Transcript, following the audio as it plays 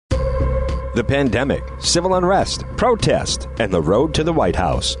The pandemic, civil unrest, protest, and the road to the White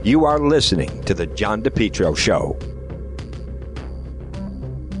House. You are listening to The John DePetro Show.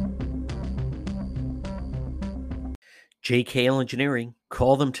 JKL Engineering,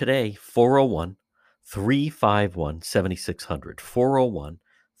 call them today, 401-351-7600,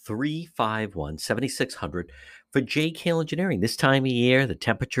 401-351-7600 for JKL Engineering. This time of year, the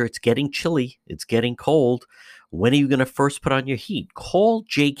temperature, it's getting chilly, it's getting cold. When are you going to first put on your heat? Call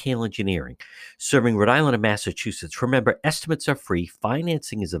JKL Engineering, serving Rhode Island and Massachusetts. Remember, estimates are free,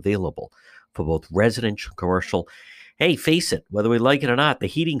 financing is available for both residential and commercial. Hey, face it, whether we like it or not, the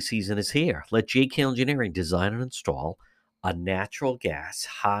heating season is here. Let JKL Engineering design and install a natural gas,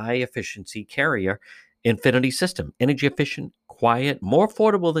 high-efficiency carrier Infinity system. Energy efficient, quiet, more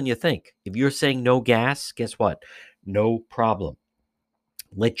affordable than you think. If you're saying no gas, guess what? No problem.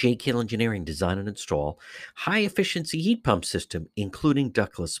 Let JKL Engineering design and install high-efficiency heat pump system, including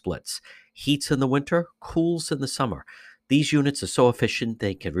ductless splits. Heats in the winter, cools in the summer. These units are so efficient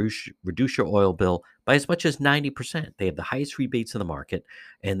they can reduce your oil bill by as much as 90%. They have the highest rebates in the market,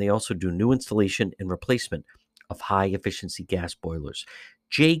 and they also do new installation and replacement of high-efficiency gas boilers.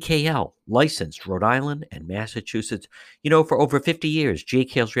 JKL, licensed Rhode Island and Massachusetts. You know, for over 50 years,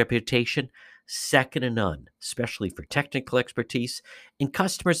 JKL's reputation, second to none, especially for technical expertise and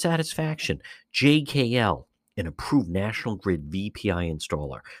customer satisfaction. JKL, an approved National Grid VPI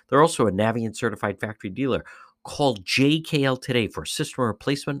installer. They're also a Navient certified factory dealer. Call JKL today for system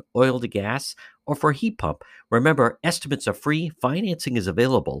replacement, oil to gas, or for a heat pump. Remember, estimates are free. Financing is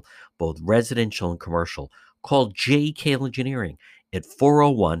available, both residential and commercial. Call JKL Engineering at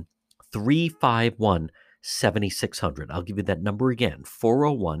 401-351-7600. I'll give you that number again,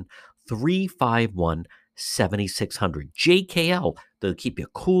 401-351-7600. JKL, they'll keep you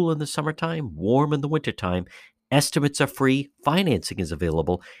cool in the summertime, warm in the wintertime. Estimates are free, financing is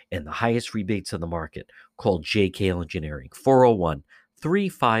available, and the highest rebates in the market. Call JKL Engineering,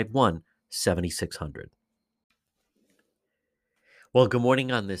 401-351-7600. Well, good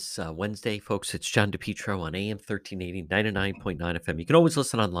morning on this Wednesday, folks. It's John DePetro on AM 1380, 99.9 FM. You can always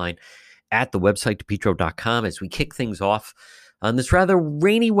listen online at the website, depetro.com, as we kick things off on this rather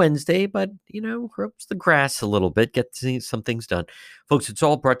rainy Wednesday, but, you know, helps the grass a little bit, get to see some things done. Folks, it's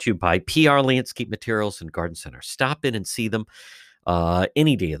all brought to you by PR Landscape Materials and Garden Center. Stop in and see them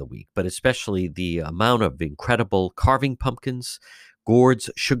any day of the week, but especially the amount of incredible carving pumpkins, gourds,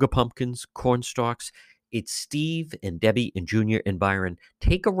 sugar pumpkins, corn stalks. It's Steve and Debbie and Junior and Byron.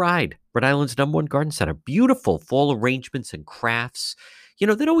 Take a ride. Rhode Island's #1 garden center. Beautiful fall arrangements and crafts. You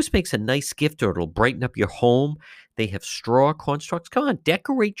know, that always makes a nice gift, or it'll brighten up your home. They have straw corn stalks. Come on,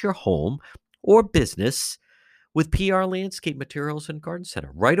 decorate your home or business with PR Landscape Materials and Garden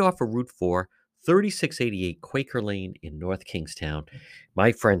Center. Right off of Route 4, 3688 Quaker Lane in North Kingstown.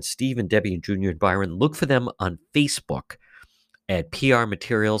 My friends Steve and Debbie and Junior and Byron, look for them on Facebook at PR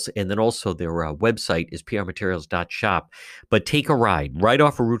Materials, and then also their website is prmaterials.shop. But take a ride right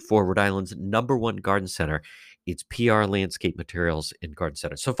off of Route 4, Rhode Island's #1 garden center. It's PR Landscape Materials and Garden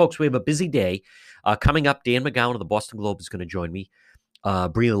Center. So, folks, we have a busy day. Coming up, Dan McGowan of the Boston Globe is going to join me,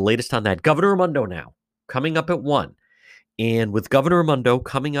 bringing the latest on that. Governor Raimondo now, coming up at 1. And with Governor Raimondo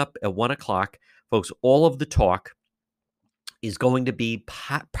coming up at 1 o'clock, folks, all of the talk is going to be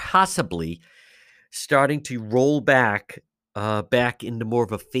possibly starting to roll back into more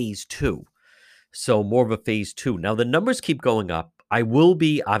of a phase 2. So more of a phase 2. Now, the numbers keep going up. I will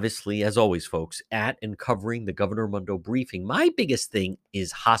be, obviously, as always, folks, at and covering the Governor Raimondo briefing. My biggest thing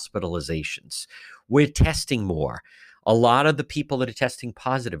is hospitalizations. We're testing more. A lot of the people that are testing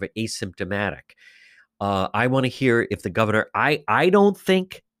positive are asymptomatic. I want to hear if the governor, I don't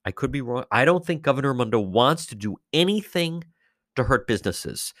think, I could be wrong, I don't think Governor Raimondo wants to do anything to hurt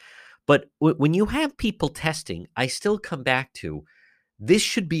businesses. But when you have people testing, I still come back to this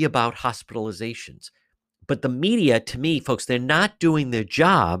should be about hospitalizations. But the media, to me, folks, they're not doing their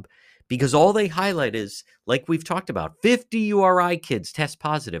job because all they highlight is, like we've talked about, 50 URI kids test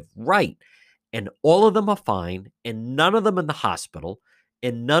positive. Right. And all of them are fine, and none of them in the hospital,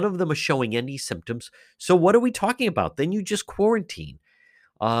 and none of them are showing any symptoms. So what are we talking about? Then you just quarantine.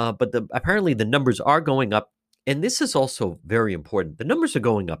 But apparently the numbers are going up. And this is also very important. The numbers are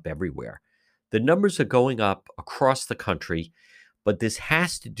going up everywhere. The numbers are going up across the country, but this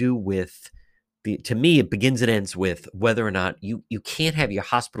has to do with, to me, it begins and ends with whether or not you can't have your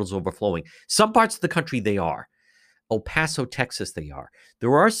hospitals overflowing. Some parts of the country, they are. El Paso, Texas, they are.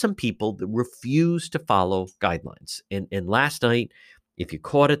 There are some people that refuse to follow guidelines. And last night, if you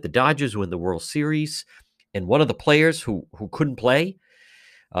caught it, the Dodgers win the World Series, and one of the players who couldn't play,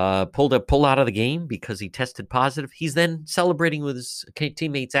 pulled out of the game because he tested positive. He's then celebrating with his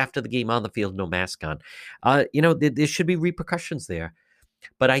teammates after the game on the field, no mask on. There should be repercussions there.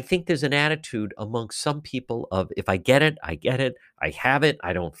 But I think there's an attitude among some people of, if I get it, I get it. I have it.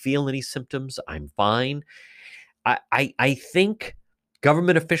 I don't feel any symptoms. I'm fine. I think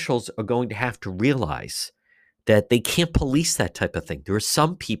government officials are going to have to realize that they can't police that type of thing. There are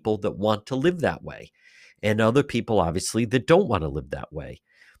some people that want to live that way, and other people, obviously, that don't want to live that way.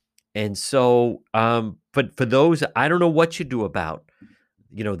 And so, but for those, I don't know what you do about,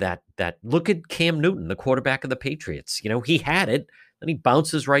 that look at Cam Newton, the quarterback of the Patriots. He had it, and he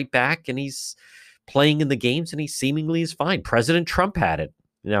bounces right back, and he's playing in the games, and he seemingly is fine. President Trump had it.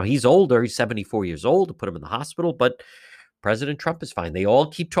 Now, he's older. He's 74 years old, to put him in the hospital, but President Trump is fine. They all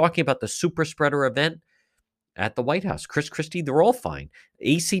keep talking about the super spreader event at the White House. Chris Christie, they're all fine.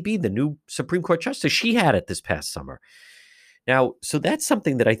 ACB, the new Supreme Court justice, she had it this past summer. Now, so that's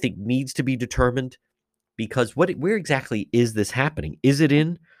something that I think needs to be determined, because where exactly is this happening? Is it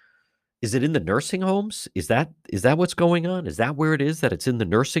in the nursing homes? Is that what's going on? Is that where it is, that it's in the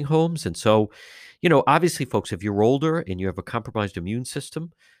nursing homes? And so, obviously, folks, if you're older and you have a compromised immune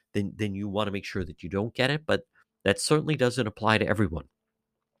system, then you want to make sure that you don't get it. But that certainly doesn't apply to everyone.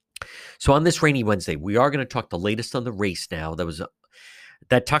 So on this rainy Wednesday, we are going to talk the latest on the race now. That was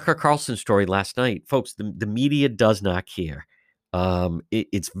that Tucker Carlson story last night. Folks, the media does not care.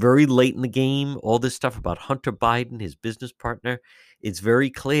 It's very late in the game. All this stuff about Hunter Biden, his business partner, it's very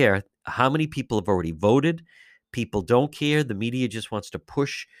clear how many people have already voted. People don't care. The media just wants to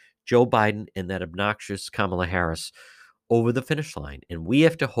push Joe Biden and that obnoxious Kamala Harris over the finish line. And we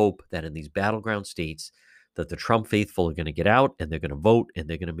have to hope that in these battleground states that the Trump faithful are going to get out and they're going to vote and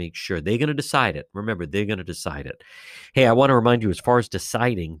they're going to make sure they're going to decide it. Remember, they're going to decide it. Hey, I want to remind you, as far as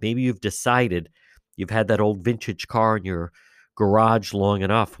deciding, maybe you've decided you've had that old vintage car in your garage long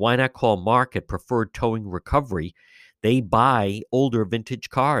enough. Why not call Mark at Preferred Towing Recovery? They buy older vintage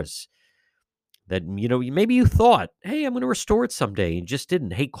cars that, maybe you thought, hey, I'm going to restore it someday, and just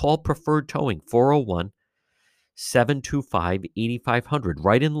didn't. Hey, call Preferred Towing, 401-725-8500,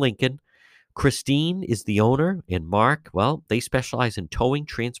 right in Lincoln. Christine is the owner, and Mark, well, they specialize in towing,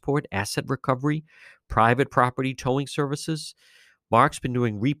 transport, asset recovery, private property towing services. Mark's been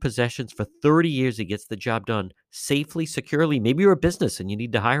doing repossessions for 30 years. He gets the job done safely, securely. Maybe you're a business and you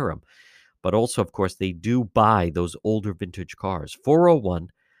need to hire him. But also, of course, they do buy those older vintage cars.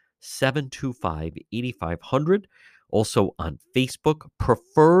 401-725-8500. Also on Facebook,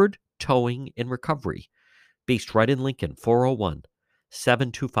 Preferred Towing and Recovery, based right in Lincoln.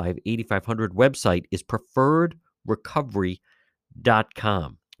 401-725-8500. Website is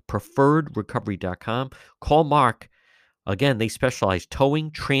preferredrecovery.com. Preferredrecovery.com. Call Mark. Again, they specialize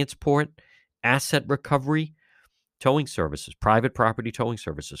towing, transport, asset recovery, towing services, private property towing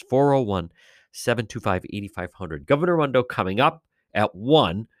services. 401-725-8500. Governor Raimondo coming up at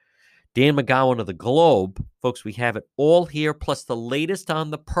 1. Dan McGowan of the Globe. Folks, we have it all here, plus the latest on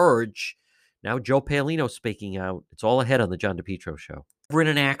the purge. Now Joe Paolino speaking out. It's all ahead on the John DePietro Show. If you're in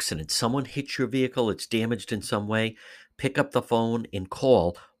an accident, someone hits your vehicle, it's damaged in some way, pick up the phone and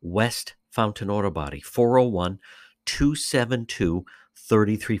call West Fountain Auto Body,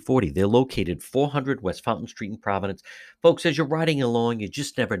 401-272-3340. They're located 400 West Fountain Street in Providence. Folks, as you're riding along, you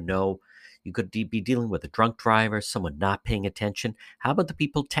just never know. You could be dealing with a drunk driver, someone not paying attention. How about the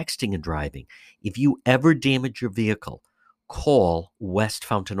people texting and driving? If you ever damage your vehicle, call West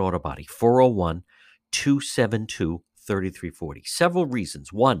Fountain Auto Body, 401-272-3340. Several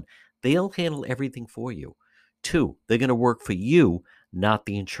reasons. 1, they'll handle everything for you. 2, they're going to work for you, not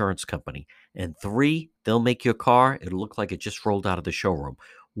the insurance company. And 3, they'll make your car, it'll look like it just rolled out of the showroom.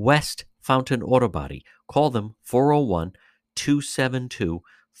 West Fountain Auto Body. Call them,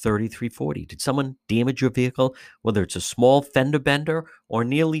 401-272-3340. Did someone damage your vehicle? Whether it's a small fender bender or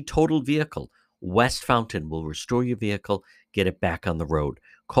nearly totaled vehicle, West Fountain will restore your vehicle, get it back on the road.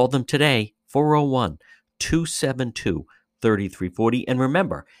 Call them today, 401-272-3340. And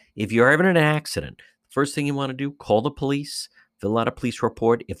remember, if you're ever in an accident, first thing you want to do, call the police, fill out a police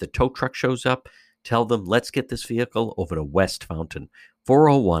report. If the tow truck shows up, tell them, let's get this vehicle over to West Fountain,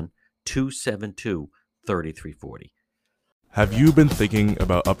 401-272-3340. Have you been thinking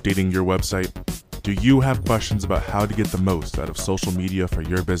about updating your website? Do you have questions about how to get the most out of social media for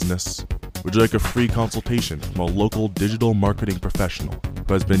your business? Would you like a free consultation from a local digital marketing professional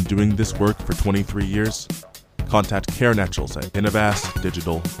who has been doing this work for 23 years? Contact Karen Etchels at Innovast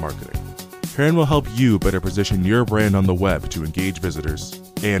Digital Marketing. Karen will help you better position your brand on the web to engage visitors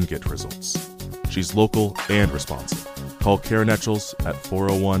and get results. She's local and responsive. Call Karen Etchels at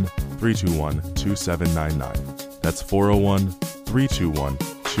 401-321-2799. That's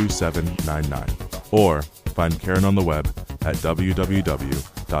 401-321-2799. 2799. Or find Karen on the web at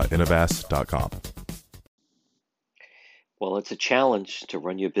www.innovast.com. Well, it's a challenge to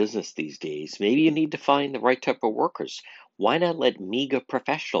run your business these days. Maybe you need to find the right type of workers. Why not let MEGA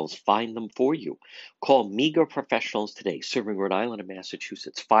Professionals find them for you? Call MEGA Professionals today, serving Rhode Island and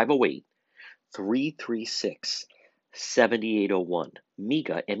Massachusetts, 508-336-7801.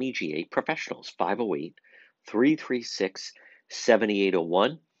 MEGA, M-E-G-A, Professionals,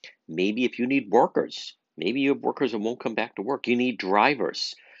 508-336-7801. Maybe if you need workers, maybe you have workers that won't come back to work. You need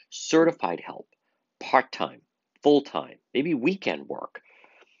drivers, certified help, part-time, full-time, maybe weekend work.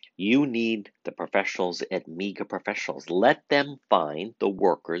 You need the professionals at MEGA Professionals. Let them find the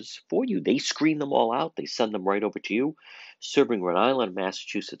workers for you. They screen them all out. They send them right over to you. Serving Rhode Island,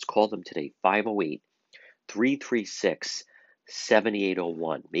 Massachusetts. Call them today,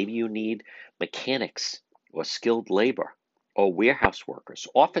 508-336-7801. Maybe you need mechanics or skilled labor or warehouse workers,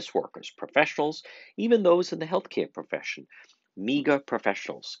 office workers, professionals, even those in the healthcare profession. MEGA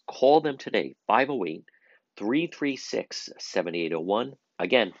Professionals. Call them today, 508-336-7801.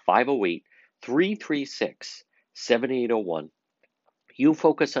 Again, 508-336-7801. You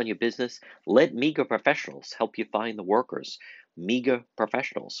focus on your business. Let MEGA Professionals help you find the workers. MEGA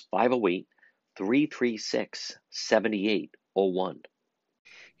Professionals, 508-336-7801.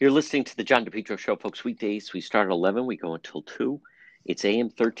 You're listening to the John DePietro Show, folks. Weekdays, we start at 11. We go until 2. It's AM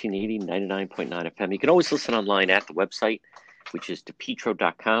 1380, 99.9 FM. You can always listen online at the website, which is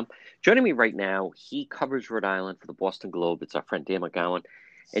DePietro.com. Joining me right now, he covers Rhode Island for the Boston Globe. It's our friend Dan McGowan.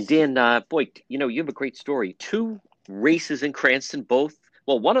 And Dan, boy, you have a great story. 2 races in Cranston, both.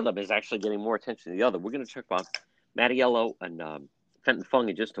 Well, one of them is actually getting more attention than the other. We're going to talk about Mattiello and Fenton Fung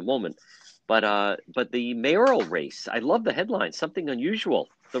in just a moment. But the mayoral race, I love the headline, something unusual.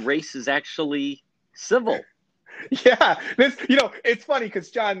 The race is actually civil. Yeah, it's funny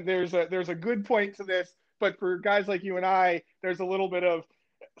because, John, there's a good point to this. But for guys like you and I, there's a little bit of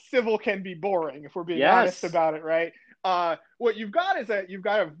civil can be boring if we're being honest about it, right? What you've got is that you've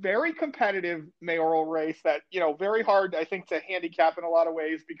got a very competitive mayoral race that, very hard, I think, to handicap in a lot of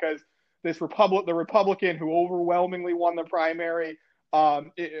ways because the Republican who overwhelmingly won the primary,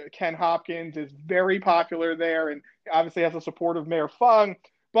 Ken Hopkins, is very popular there and obviously has the support of Mayor Fung.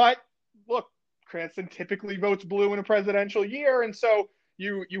 But look, Cranston typically votes blue in a presidential year, and so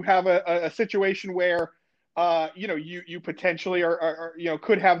you have a situation where you potentially are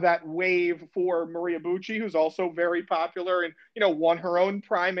could have that wave for Maria Bucci, who's also very popular and, won her own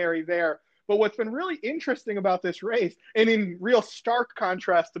primary there. But what's been really interesting about this race, and in real stark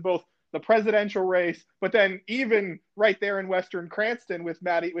contrast to both the presidential race, but then even right there in Western Cranston with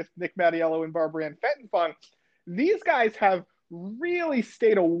Nick Mattiello and Barbara Ann Fenton Fung, these guys have really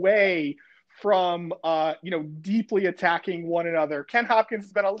stayed away from deeply attacking one another. Ken Hopkins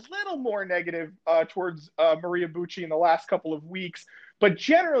has been a little more negative towards Maria Bucci in the last couple of weeks, but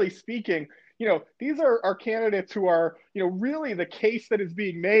generally speaking, these are candidates who are, really the case that is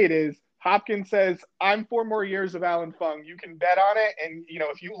being made is Hopkins says, I'm 4 more years of Alan Fung. You can bet on it, and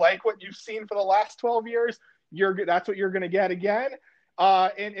if you like what you've seen for the last 12 years, that's what you're going to get again.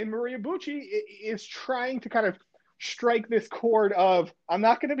 And Maria Bucci is trying to kind of strike this chord of, I'm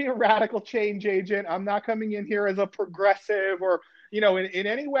not going to be a radical change agent. I'm not coming in here as a progressive or, in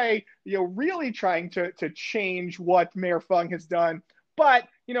any way, really trying to change what Mayor Fung has done. But,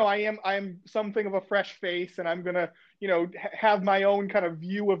 I am something of a fresh face, and I'm going to, have my own kind of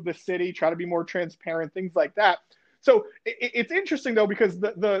view of the city, try to be more transparent, things like that. So it's interesting, though, because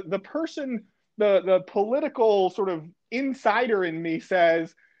the person, the political sort of insider in me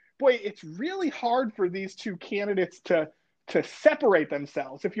says, boy, it's really hard for these 2 candidates to separate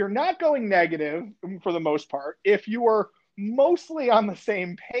themselves. If you're not going negative for the most part, if you are mostly on the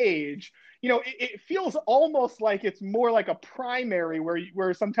same page, it feels almost like it's more like a primary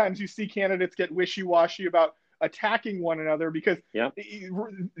where sometimes you see candidates get wishy-washy about attacking one another because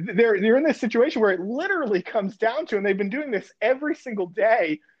they're in this situation where it literally comes down to, and they've been doing this every single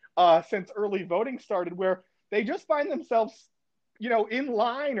day since early voting started, where they just find themselves in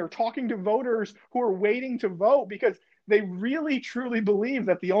line or talking to voters who are waiting to vote because they really truly believe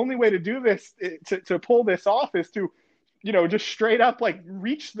that the only way to do this, to pull this off, is to, just straight up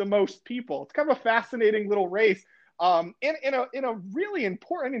reach the most people. It's kind of a fascinating little race. In a really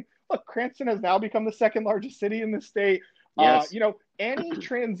important, look, Cranston has now become the 2nd largest city in the state. Yes. Any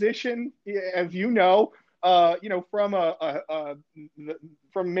transition, as from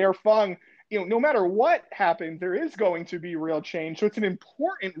from Mayor Fung, no matter what happens, there is going to be real change. So it's an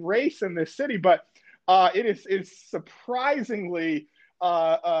important race in this city, but it is surprisingly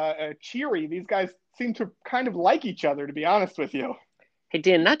cheery. These guys seem to kind of like each other, to be honest with you. Hey,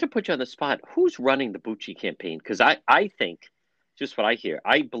 Dan, not to put you on the spot, who's running the Bucci campaign? Because I think, just what I hear,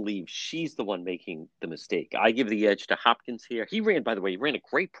 I believe she's the one making the mistake. I give the edge to Hopkins here. He ran, by the way, he ran a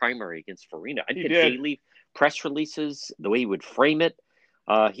great primary against Farina. I He get did. daily press releases, the way he would frame it.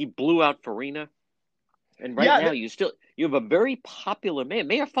 He blew out Farina. And now you have a very popular man.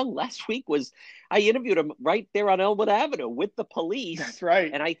 Mayor Fung last week I interviewed him right there on Elmwood Avenue with the police. That's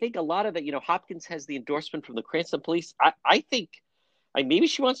right. And I think a lot of that, Hopkins has the endorsement from the Cranston police. I think maybe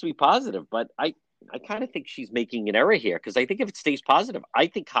she wants to be positive, but I kind of think she's making an error here, because I think if it stays positive, I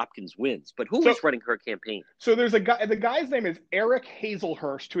think Hopkins wins. But who is running her campaign? So there's a guy. The guy's name is Eric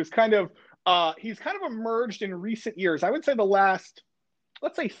Hazelhurst, who is he's kind of emerged in recent years. I would say the last,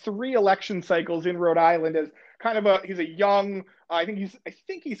 let's say, 3 election cycles in Rhode Island as kind of he's a young. I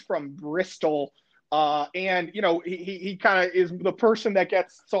think he's from Bristol. And he kind of is the person that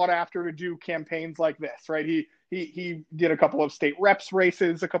gets sought after to do campaigns like this, right? He did a couple of state reps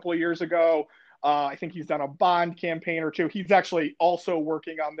races a couple of years ago. I think he's done a bond campaign or 2. He's actually also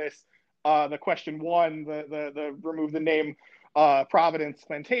working on this, the question 1, the remove the name Providence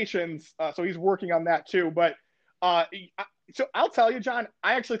Plantations. So he's working on that too. But so I'll tell you, John,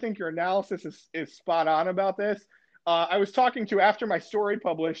 I actually think your analysis is spot on about this. I was talking to, after my story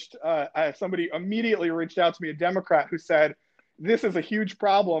published, somebody immediately reached out to me, a Democrat, who said, this is a huge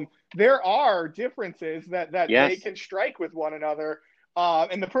problem. There are differences that they can strike with one another.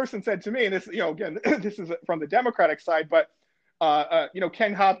 And the person said to me, and this, again, this is from the Democratic side, but,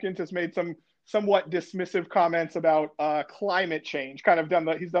 Ken Hopkins has made some somewhat dismissive comments about climate change,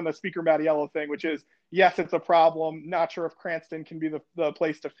 he's done the Speaker Mattiello thing, which is, yes, it's a problem. Not sure if Cranston can be the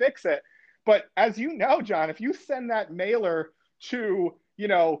place to fix it. But as you know, John, if you send that mailer to,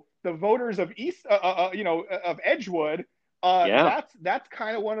 the voters of of Edgewood, that's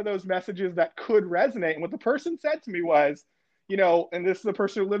kind of one of those messages that could resonate. And what the person said to me was, and this is the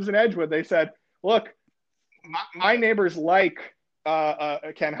person who lives in Edgewood, they said, look, my neighbors like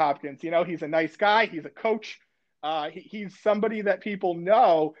Ken Hopkins. He's a nice guy. He's a coach. He's somebody that people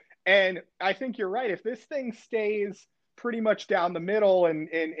know. And I think you're right. If this thing stays pretty much down the middle and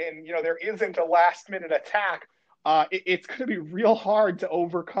there isn't a last minute attack, it's going to be real hard to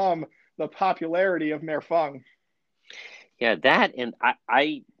overcome the popularity of Mayor Fung. Yeah, that, and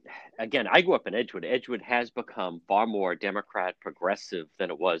I grew up in Edgewood. Edgewood has become far more Democrat progressive than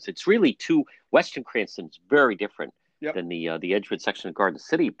it was. It's really Western Cranston's very different than the Edgewood section of Garden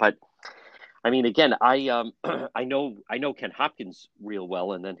City. But I mean, again, I know Ken Hopkins real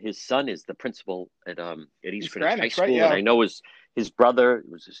well, and then his son is the principal at East Greenwich High School, and I know his brother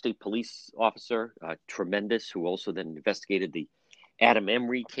was a state police officer, tremendous, who also then investigated the Adam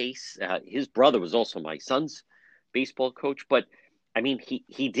Emery case. His brother was also my son's baseball coach, but I mean,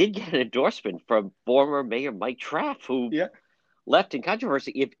 he did get an endorsement from former Mayor Mike Traff, who left in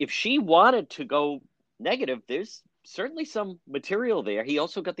controversy. If she wanted to go negative, there's certainly some material there. He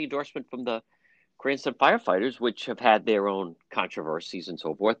also got the endorsement from the Cranston firefighters, which have had their own controversies and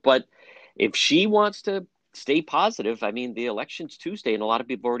so forth. But if she wants to stay positive, I mean, the election's Tuesday and a lot of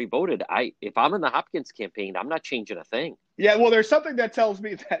people already voted. If I'm in the Hopkins campaign, I'm not changing a thing. Yeah, well, there's something that tells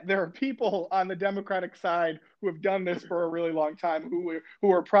me that there are people on the Democratic side who have done this for a really long time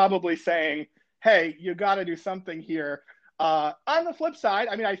who are probably saying, hey, you got to do something here. On the flip side,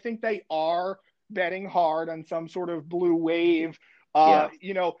 I mean, I think they are betting hard on some sort of blue wave. The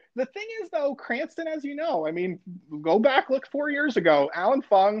thing is, though, Cranston, as you know, I mean, go back, look 4 years ago, Alan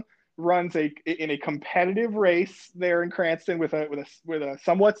Fung runs in a competitive race there in Cranston with a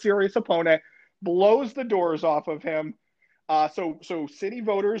somewhat serious opponent, blows the doors off of him. So city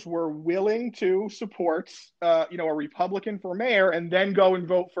voters were willing to support, a Republican for mayor and then go and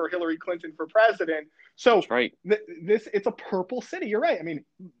vote for Hillary Clinton for president. So that's right. It's a purple city. You're right. I mean,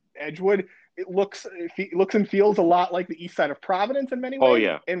 Edgewood, it looks and feels a lot like the east side of Providence in many ways. Oh,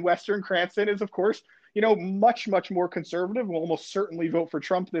 yeah. And Western Cranston is, of course, much, much more conservative. Will almost certainly vote for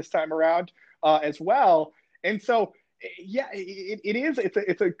Trump this time around as well. And so, yeah,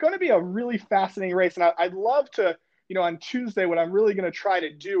 it's going to be a really fascinating race. And I'd love to, on Tuesday, what I'm really going to try to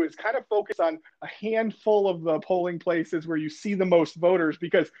do is kind of focus on a handful of the polling places where you see the most voters,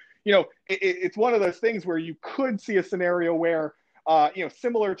 because, it's one of those things where you could see a scenario where,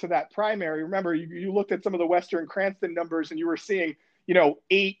 similar to that primary. Remember, you looked at some of the Western Cranston numbers and you were seeing,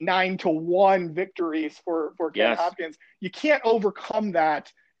 8-9-1 victories for Ken Hopkins. You can't overcome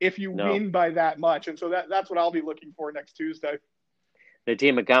that if you win by that much. And so that's what I'll be looking for next Tuesday. Now,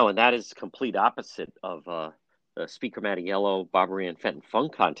 Dan McGowan, that is complete opposite of the Speaker Mattiello, Barbara Ann Fenton Fung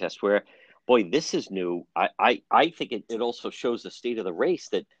contest, where, boy, this is new. I think it also shows the state of the race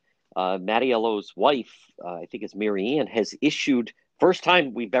that Mattiello's wife, I think it's Mary Ann, has issued first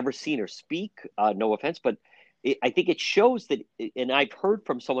time we've ever seen her speak. No offense, but I think it shows that, and I've heard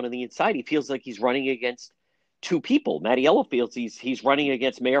from someone on the inside, he feels like he's running against two people. Mattiello feels he's running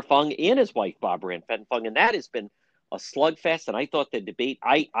against Mayor Fung and his wife, Barbara Ann Fenton-Fung, and that has been a slugfest. And I thought the debate,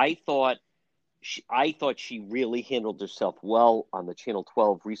 I thought she really handled herself well on the Channel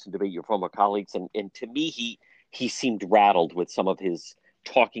 12 recent debate, your former colleagues. And to me, he seemed rattled with some of his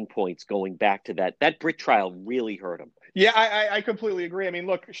talking points going back to that Brit trial really hurt him. Yeah, I completely agree. I mean,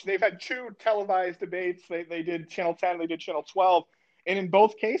 look, they've had two televised debates. They did Channel 10, they did Channel 12. And in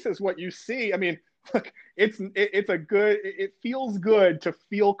both cases, what you see, I mean, look, it feels good to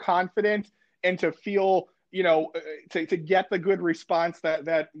feel confident and to feel, to get the good response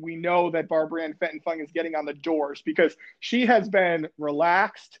that we know that Barbara Ann Fenton-Fung is getting on the doors, because she has been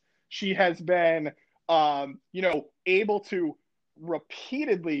relaxed. She has been, able to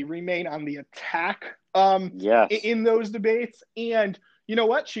repeatedly remain on the attack in those debates. And you know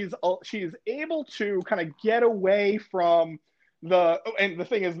what? She's able to kind of get away from and the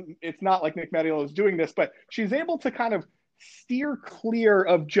thing is, it's not like Nick Mattiello is doing this, but she's able to kind of steer clear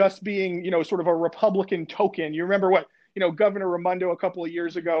of just being, sort of a Republican token. You remember what, Governor Raimondo a couple of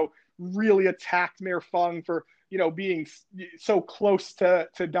years ago really attacked Mayor Fung for, being so close to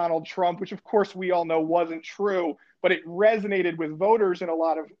Donald Trump, which of course we all know wasn't true, but it resonated with voters in a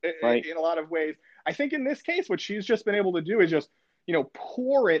lot of ways. I think in this case, what she's just been able to do is just,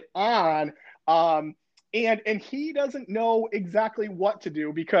 pour it on. And he doesn't know exactly what to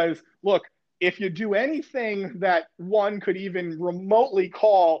do, because look, if you do anything that one could even remotely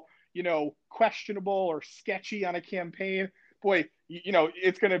call, questionable or sketchy on a campaign, boy,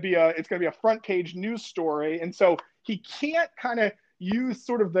 it's going to be a front page news story. And so he can't kind of use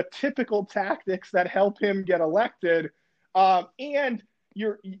sort of the typical tactics that help him get elected. And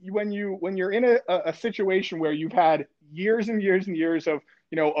when you're in a situation where you've had years and years and years of,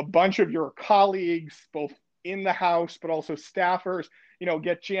 a bunch of your colleagues, both in the House, but also staffers,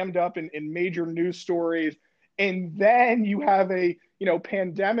 get jammed up in major news stories. And then you have a,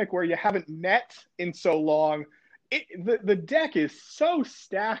 pandemic where you haven't met in so long. The deck is so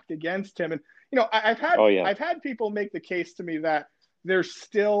stacked against him. And, I've had people make the case to me that there's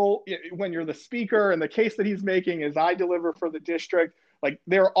still, when you're the speaker, and the case that he's making is I deliver for the district, like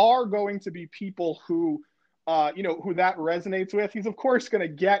there are going to be people who, who that resonates with. He's of course going to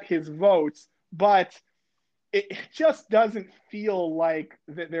get his votes, but it just doesn't feel like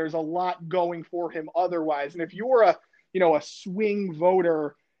that there's a lot going for him otherwise. And if you're a swing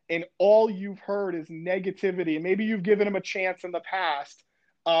voter and all you've heard is negativity, and maybe you've given him a chance in the past,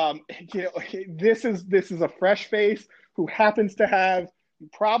 this is a fresh face who happens to have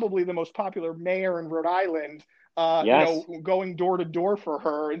probably the most popular mayor in Rhode Island, going door to door for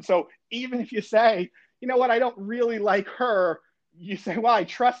her. And so even if you say, you know what, I don't really like her, you say, well, I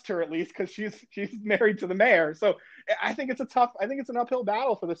trust her at least because she's married to the mayor. So I think it's an uphill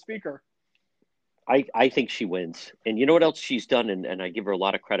battle for the speaker. I think she wins. And you know what else she's done? And I give her a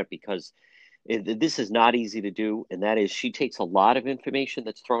lot of credit, because this is not easy to do. And that is, she takes a lot of information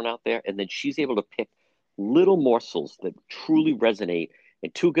that's thrown out there, and then she's able to pick little morsels that truly resonate.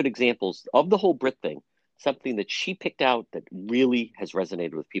 And two good examples of the whole Brit thing, something that she picked out that really has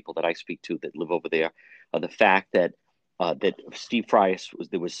resonated with people that I speak to that live over there, the fact that Steve Frias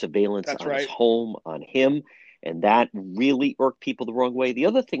there was surveillance his home on him, and that really irked people the wrong way. The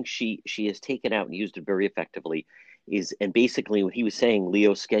other thing she has taken out and used it very effectively is, and basically when he was saying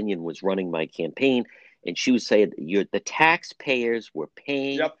Leo Skenyon was running my campaign, and she was saying the taxpayers were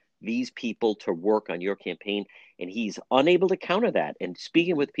paying these people to work on your campaign, and he's unable to counter that. And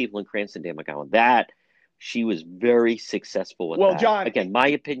speaking with people in Cranston, Dan McGowan, that she was very successful with that. Well, John, again, my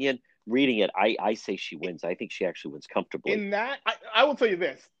opinion, reading it, I say she wins. I think she actually wins comfortably. In that, I will tell you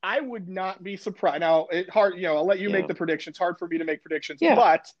this: I would not be surprised. Now, it's hard. I'll let you make the predictions. Hard for me to make predictions. Yeah,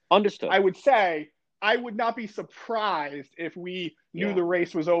 but understood. I would say I would not be surprised if we knew the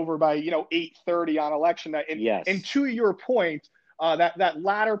race was over by 8:30 on election night. And, and to your point, that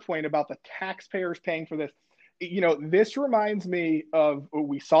latter point about the taxpayers paying for this, this reminds me of,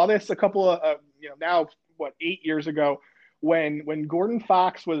 we saw this a couple of now 8 years ago, when Gordon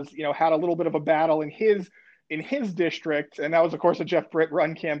Fox was, had a little bit of a battle in his district, and that was, of course, a Jeff Britt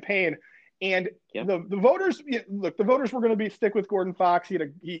run campaign. And the voters, look, the voters were going to stick with Gordon Fox.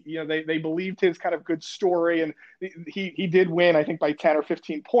 They believed his kind of good story, and he did win, I think, by 10 or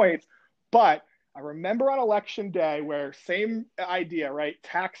 15 points. But I remember on election day where same idea, right?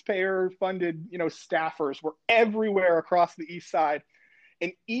 Taxpayer funded, staffers were everywhere across the East Side,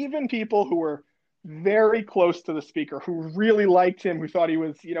 and even people who were very close to the speaker, who really liked him, who thought he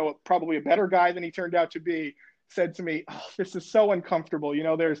was, probably a better guy than he turned out to be, said to me, "Oh, this is so uncomfortable.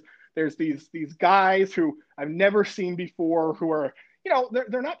 There's these guys who I've never seen before who are,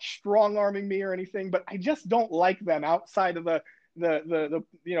 they're not strong arming me or anything, but I just don't like them outside of the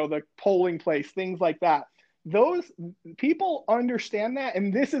polling place, things like that." Those people understand that,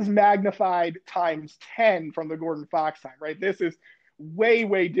 and this is magnified times 10 from the Gordon Fox time, right? This is way,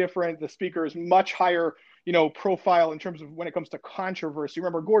 way different. The speaker is much higher, profile in terms of when it comes to controversy.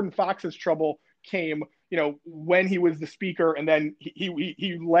 Remember, Gordon Fox's trouble came, when he was the speaker, and then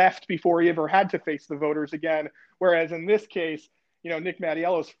he left before he ever had to face the voters again. Whereas in this case, Nick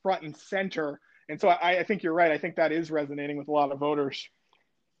Mattiello's front and center. And so I think you're right. I think that is resonating with a lot of voters.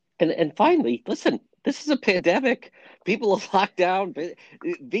 And finally, listen, this is a pandemic. People are locked down.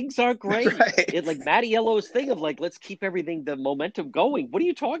 Things aren't great. Right. Like Mattiello's thing of let's keep the momentum going. What are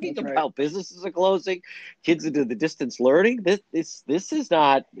you talking about? Right. Businesses are closing. Kids are doing the distance learning. This is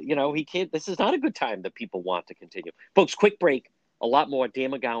not, this is not a good time that people want to continue. Folks, quick break. A lot more.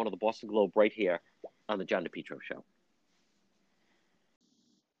 Dan McGowan of the Boston Globe right here on the John DePetro Show.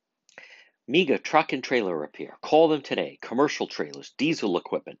 MEGA Truck and Trailer Repair. Call them today. Commercial trailers, diesel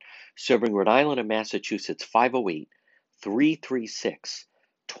equipment, serving Rhode Island and Massachusetts.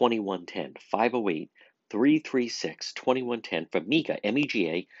 508-336-2110. 508-336-2110 for MEGA,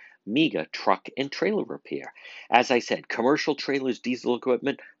 M-E-G-A, MEGA Truck and Trailer Repair. As I said, commercial trailers, diesel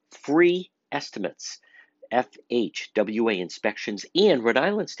equipment, free estimates. FHWA inspections and Rhode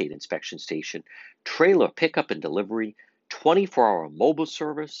Island State Inspection Station. Trailer pickup and delivery. 24-hour mobile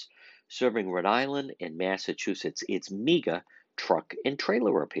service. Serving Rhode Island and Massachusetts. It's MEGA Truck and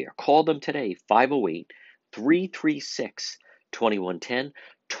Trailer Repair. Call them today, 508-336-2110.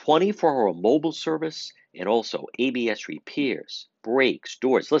 24-hour mobile service and also ABS repairs, brakes,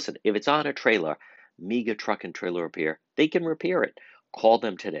 doors. Listen, if it's on a trailer, MEGA Truck and Trailer Repair, they can repair it. Call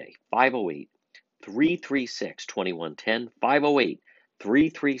them today, 508-336-2110.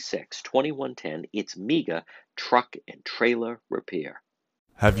 508-336-2110. It's MEGA Truck and Trailer Repair.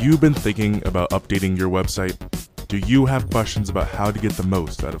 Have you been thinking about updating your website? Do you have questions about how to get the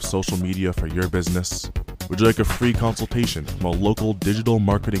most out of social media for your business? Would you like a free consultation from a local digital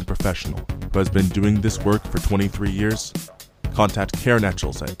marketing professional who has been doing this work for 23 years? Contact Karen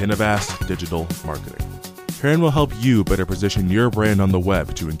Etchels at Innovast Digital Marketing. Karen will help you better position your brand on the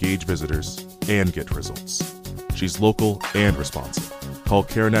web to engage visitors and get results. She's local and responsive. Call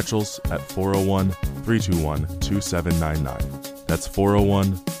Karen Etchels at 401-321-2799. That's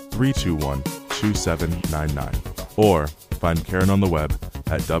 401-321-2799. Or find Karen on the web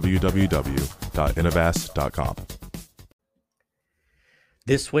at www.innovast.com.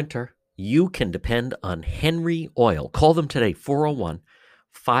 This winter, you can depend on Henry Oil. Call them today,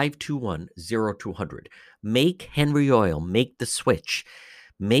 401-521-0200. Make Henry Oil, make the switch.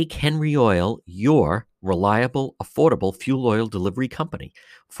 Make Henry Oil your reliable, affordable fuel oil delivery company.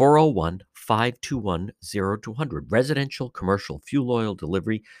 401-521-0200. Residential, commercial fuel oil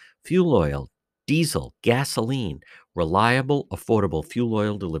delivery, fuel oil, diesel, gasoline, reliable, affordable fuel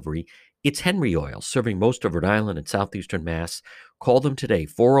oil delivery. It's Henry Oil, serving most of Rhode Island and southeastern Mass. Call them today,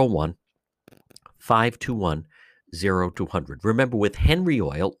 401-521-0200. Remember, with Henry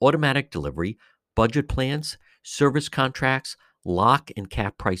Oil, automatic delivery, budget plans, service contracts, lock and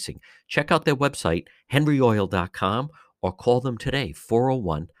cap pricing. Check out their website, henryoil.com, or call them today,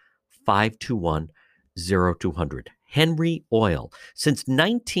 401-521-0200. Henry Oil. Since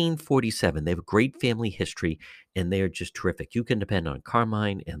 1947, they have a great family history, and they are just terrific. You can depend on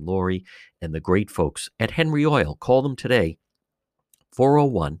Carmine and Lori and the great folks at Henry Oil. Call them today,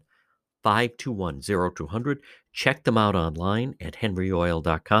 401-521-0200. Check them out online at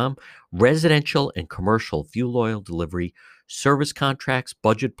henryoil.com. Residential and commercial fuel oil delivery, service contracts,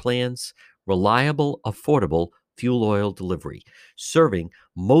 budget plans, reliable, affordable fuel oil delivery. Serving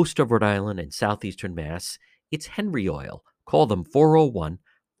most of Rhode Island and southeastern Mass, it's Henry Oil. Call them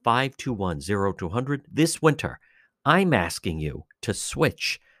 401-521-0200. This winter, I'm asking you to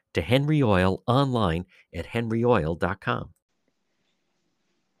switch to Henry Oil online at henryoil.com.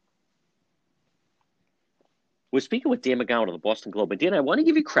 We're speaking with Dan McGowan of the Boston Globe. And Dan, I want to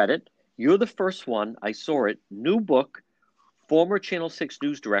give you credit. You're the first one. I saw it. New book. Former Channel 6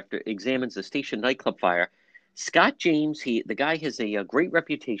 news director examines the station nightclub fire. Scott James, the guy has a great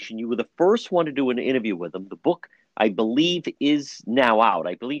reputation. You were the first one to do an interview with him. The book, I believe, is now out.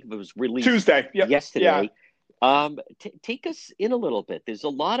 I believe it was released Tuesday. Yep. Yesterday. Yeah. Take us in a little bit. There's a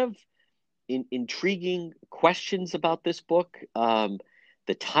lot of intriguing questions about this book.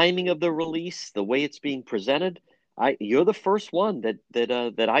 The timing of the release, the way it's being presented. You're the first one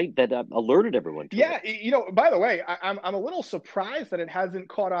that alerted everyone to Yeah, it. by the way, I'm a little surprised that it hasn't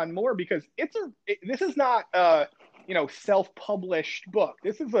caught on more because this is not self-published book.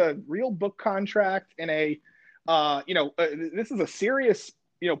 This is a real book contract and this is a serious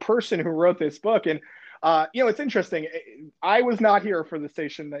person who wrote this book. And it's interesting. I was not here for the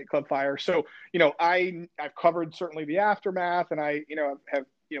Station nightclub fire, so I've covered certainly the aftermath, and I have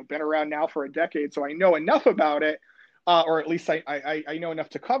been around now for a decade, so I know enough about it, or at least I know enough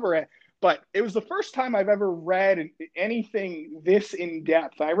to cover it. But it was the first time I've ever read anything this in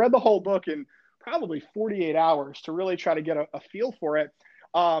depth. I read the whole book in probably 48 hours to really try to get a feel for it.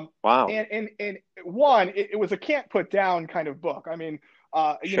 Wow. And one, it was a can't put down kind of book. I mean,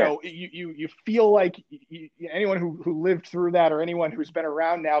 Sure. you feel like anyone who lived through that, or anyone who's been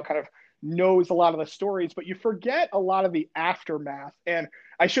around now, kind of knows a lot of the stories, but you forget a lot of the aftermath. And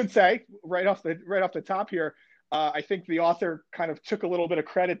I should say right off the top here, I think the author kind of took a little bit of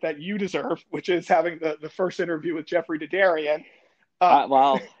credit that you deserve, which is having the first interview with Jeffrey Dedarian.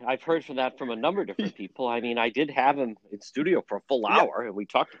 Well, I've heard from a number of different people. I mean, I did have him in studio for a full hour, and we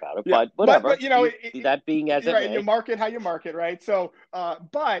talked about it. But whatever. But that being as it right, may. you market how you market, right? So,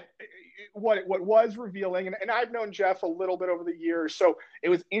 but what was revealing, and I've known Jeff a little bit over the years, so it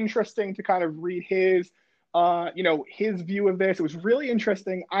was interesting to kind of read his view of this. It was really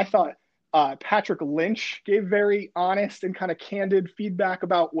interesting. I thought Patrick Lynch gave very honest and kind of candid feedback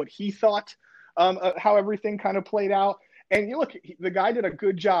about what he thought, how everything kind of played out. And the guy did a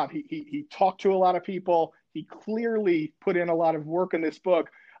good job. He talked to a lot of people. He clearly put in a lot of work in this book.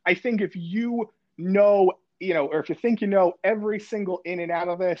 I think if you know, or if you think you know every single in and out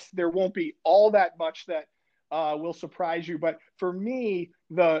of this, there won't be all that much that will surprise you. But for me,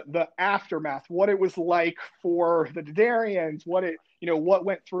 the aftermath, what it was like for the Dedarians, what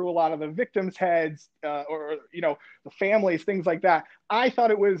went through a lot of the victims' heads, or the families, things like that. I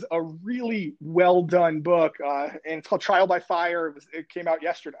thought it was a really well done book, and it's called Trial by Fire. It came out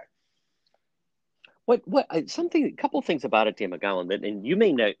yesterday. A couple of things about it, Dan McGowan, and you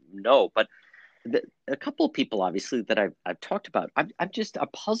may not know, but a couple of people, obviously, that I've talked about, I'm just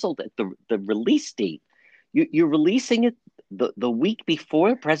puzzled at the release date. You're releasing it the week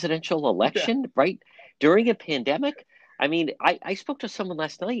before a presidential election, right? During a pandemic. I mean, I spoke to someone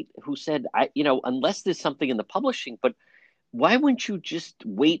last night who said, unless there's something in the publishing, but why wouldn't you just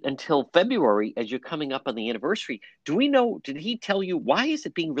wait until February as you're coming up on the anniversary? Do we know, did he tell you, why is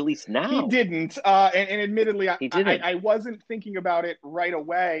it being released now? He didn't. And admittedly, I wasn't thinking about it right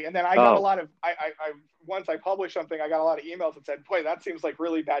away. And then I got a lot of, once I published something, I got a lot of emails that said, boy, that seems like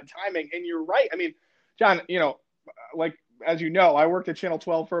really bad timing. And you're right. I mean, John, like, as you know, I worked at Channel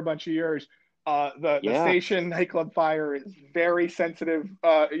 12 for a bunch of years. The Station nightclub fire is very sensitive,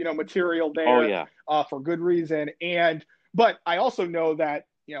 material there. Oh, yeah. For good reason. But I also know that,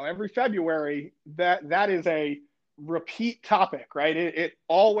 every February that is a repeat topic, right? It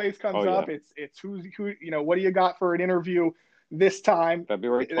always comes up. It's who, what do you got for an interview this time?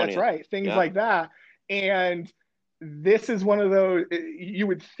 February 20th. That's right. Things like that. And this is one of those, you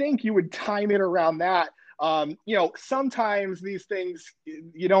would think you would time it around that. Sometimes these things,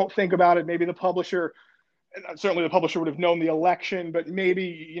 you don't think about it. Maybe certainly the publisher would have known the election, but maybe,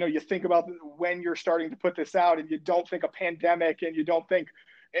 you think about when you're starting to put this out and you don't think a pandemic, and you don't think,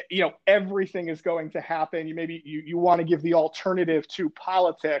 everything is going to happen. You want to give the alternative to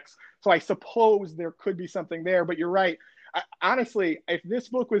politics. So I suppose there could be something there, but you're right. Honestly, if this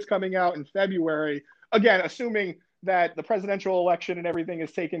book was coming out in February, again, assuming that the presidential election and everything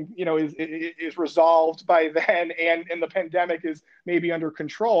is taken, is resolved by then, and the pandemic is maybe under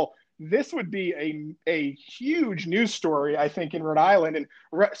control, this would be a huge news story, I think, in Rhode Island. And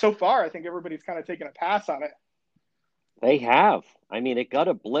so far, I think everybody's kind of taken a pass on it. They have. I mean, it got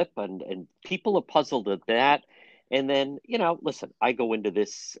a blip, and people are puzzled at that. And then, listen, I go into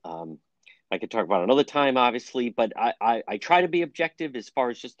this, I could talk about another time, obviously, but I try to be objective as far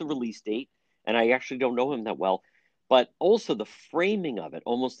as just the release date, and I actually don't know him that well. But also the framing of it,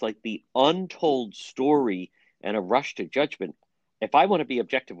 almost like the untold story and a rush to judgment. If I want to be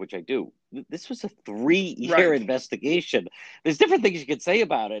objective, which I do, this was a 3-year investigation. There's different things you could say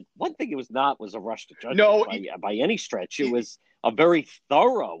about it. One thing it was not was a rush to judgment by any stretch. It was a very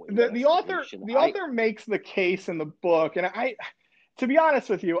thorough the author makes the case in the book, and to be honest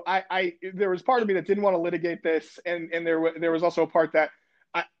with you, there was part of me that didn't want to litigate this, and there was also a part that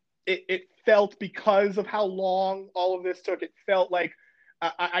it felt, because of how long all of this took, it felt like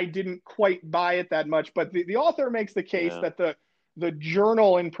I didn't quite buy it that much. But the author makes the case that the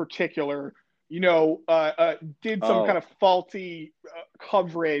Journal in particular, did some kind of faulty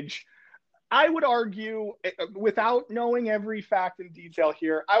coverage. I would argue, without knowing every fact in detail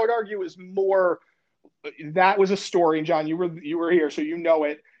here, I would argue is more that was a story. And John, you were here, so you know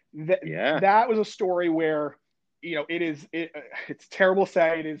it. That was a story where, you know, it's terrible to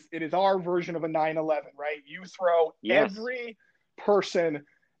say, it is our version of a 9/11, right? You throw every person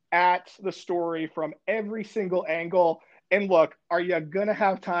at the story from every single angle. And look, are you going to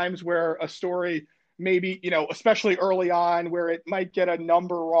have times where a story maybe, you know, especially early on, where it might get a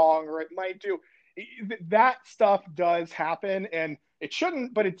number wrong, or it might do that stuff does happen, and it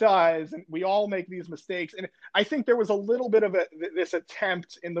shouldn't, but it does. And we all make these mistakes. And I think there was a little bit of this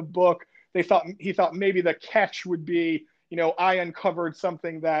attempt in the book. He thought maybe the catch would be, you know, I uncovered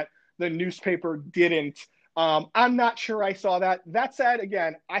something that the newspaper didn't. I'm not sure I saw that. That said,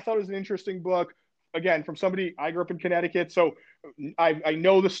 again, I thought it was an interesting book. Again, from somebody, I grew up in Connecticut, so I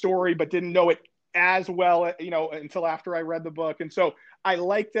know the story, but didn't know it as well, you know, until after I read the book. And so I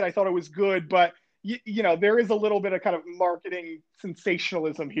liked it. I thought it was good, but you know, there is a little bit of kind of marketing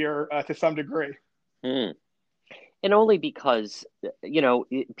sensationalism here to some degree. And only because, you know,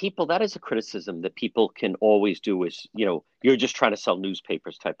 people, that is a criticism that people can always do is, you know, you're just trying to sell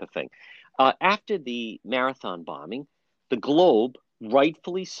newspapers type of thing. After the Marathon bombing, the Globe,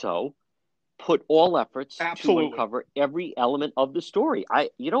 rightfully so, put all efforts to uncover every element of the story.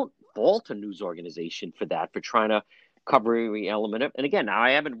 You don't fault a news organization for that, for trying to cover every element of. And again,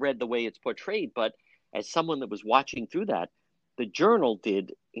 I haven't read the way it's portrayed, but as someone that was watching through that, the Journal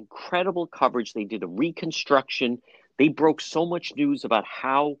did incredible coverage. They did a reconstruction. They broke so much news about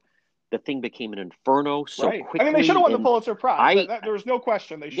how the thing became an inferno so quickly. I mean, they should have won the Pulitzer Prize. There was no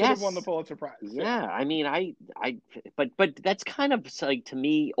question. They should have won the Pulitzer Prize. Yeah, I mean, but that's kind of like, to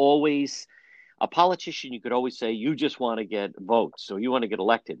me, always a politician. You could always say, you just want to get votes, so you want to get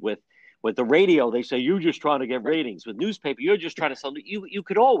elected. With the radio, they say, you're just trying to get ratings. With newspaper, you're just trying to sell. You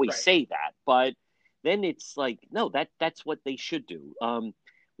could always say that, but then it's like, no, that's what they should do. But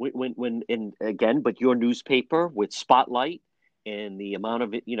your newspaper with Spotlight and the amount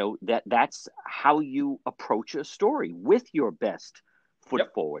of it, you know, that's how you approach a story, with your best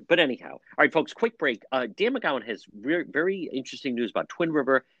foot forward. But anyhow, all right, folks, quick break. Dan McGowan has very interesting news about Twin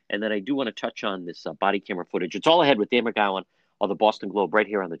River, and then I do want to touch on this body camera footage. It's all ahead with Dan McGowan of the Boston Globe right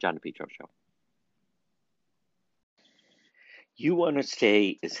here on the John DePetro Show. You want to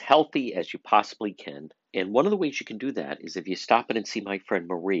stay as healthy as you possibly can. And one of the ways you can do that is if you stop in and see my friend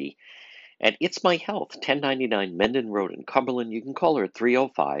Marie at It's My Health, 1099 Mendon Road in Cumberland. You can call her at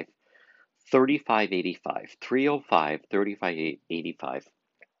 305-3585, 305-3585.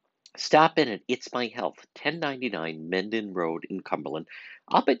 Stop in at It's My Health, 1099 Mendon Road in Cumberland.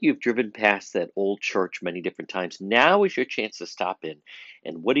 I'll bet you've driven past that old church many different times. Now is your chance to stop in.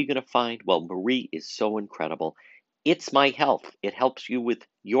 And what are you going to find? Well, Marie is so incredible. It's My Health. It helps you with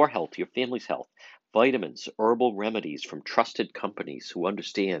your health, your family's health. Vitamins, herbal remedies from trusted companies who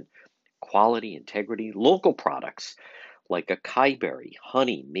understand quality, integrity, local products like acai berry,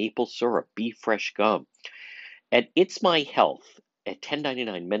 honey, maple syrup, beef fresh gum. At It's My Health at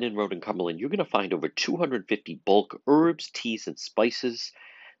 1099 Mendon Road in Cumberland, you're going to find over 250 bulk herbs, teas, and spices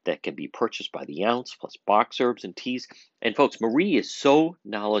that can be purchased by the ounce, plus box herbs and teas. And folks, Marie is so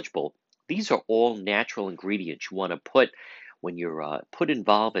knowledgeable. These are all natural ingredients you want to put when you're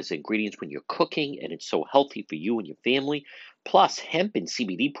involved as ingredients when you're cooking, and it's so healthy for you and your family. Plus hemp and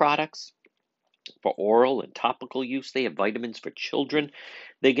CBD products for oral and topical use. They have vitamins for children.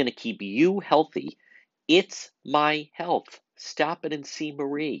 They're going to keep you healthy. It's My Health. Stop in and see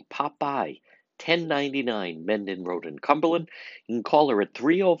Marie. Pop by. 1099 Mendon Road in Cumberland. You can call her at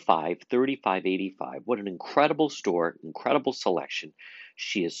 305-3585. What an incredible store, incredible selection.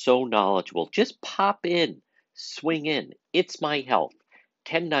 She is so knowledgeable. Just pop in, swing in. It's My Health,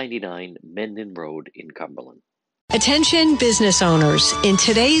 1099 Mendon Road in Cumberland. Attention business owners. In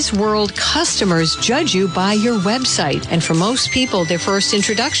today's world, customers judge you by your website. And for most people, their first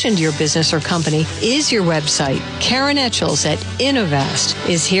introduction to your business or company is your website. Karen Etchels at Innovast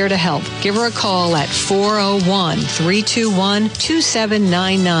is here to help. Give her a call at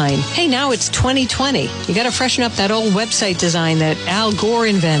 401-321-2799. Hey, now it's 2020. You got to freshen up that old website design that Al Gore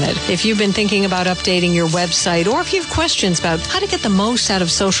invented. If you've been thinking about updating your website, or if you have questions about how to get the most out of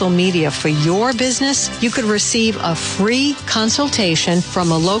social media for your business, you could receive a free consultation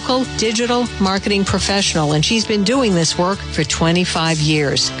from a local digital marketing professional, and she's been doing this work for 25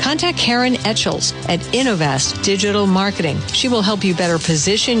 years. Contact Karen Etchels at Innovast Digital Marketing. She will help you better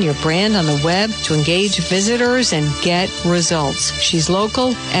position your brand on the web to engage visitors and get results. She's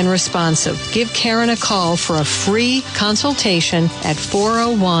local and responsive. Give Karen a call for a free consultation at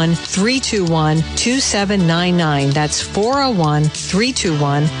 401-321-2799. That's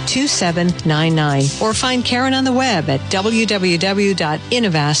 401-321-2799. Or find Karen on the web at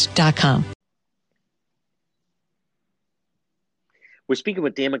www.innovast.com. We're speaking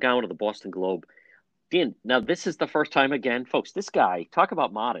with Dan McGowan of the Boston Globe. Dan, now this is the first time again, folks, this guy, talk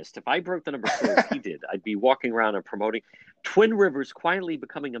about modest. If I broke the number 4 as he did, I'd be walking around and promoting Twin Rivers quietly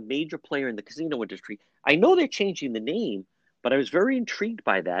becoming a major player in the casino industry. I know they're changing the name, but I was very intrigued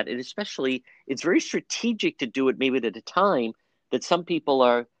by that. And especially, it's very strategic to do it maybe at a time that some people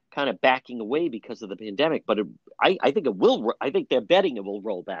are kind of backing away because of the pandemic. But I think it will. I think they're betting it will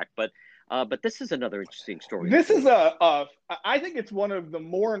roll back. But this is another interesting story. This is I think it's one of the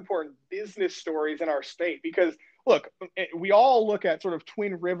more important business stories in our state because, look, we all look at sort of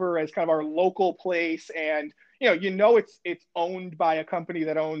Twin River as kind of our local place, and it's owned by a company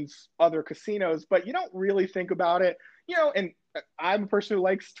that owns other casinos, but you don't really think about it, and I'm a person who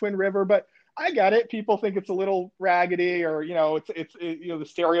likes Twin River, but I get it. People think it's a little raggedy, or the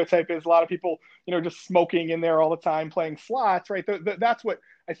stereotype is a lot of people just smoking in there all the time playing slots, right? That's what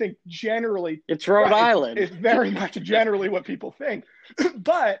I think generally. It's Rhode Island. It's very much generally what people think.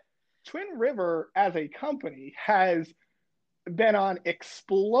 But Twin River as a company has been on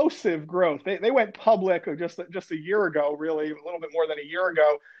explosive growth. They went public just a year ago, really a little bit more than a year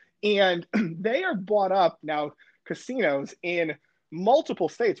ago, and they are bought up now casinos in multiple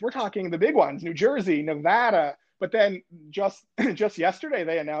states. We're talking the big ones, New Jersey, Nevada, but then just yesterday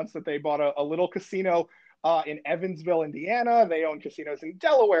they announced that they bought a little casino in Evansville, Indiana. They own casinos in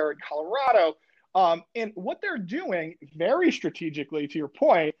Delaware and Colorado. And what they're doing very strategically, to your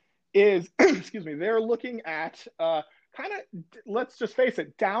point, is, they're looking at let's just face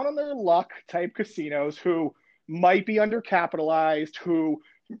it, down on their luck type casinos who might be undercapitalized, who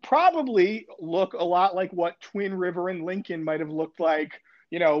probably look a lot like what Twin River and Lincoln might have looked like,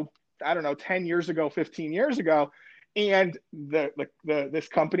 10 years ago, 15 years ago. And this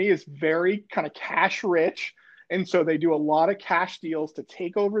company is very kind of cash rich. And so they do a lot of cash deals to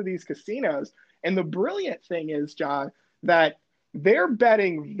take over these casinos. And the brilliant thing is, John, that they're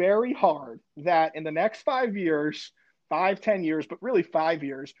betting very hard that in the next 5 years, 10 years, but really 5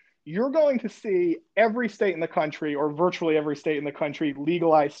 years, you're going to see every state in the country, or virtually every state in the country,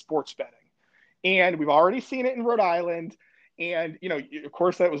 legalize sports betting. And we've already seen it in Rhode Island. And, of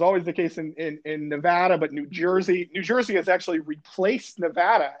course, that was always the case in Nevada, but New Jersey has actually replaced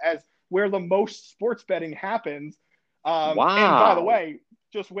Nevada as where the most sports betting happens. Wow. And by the way,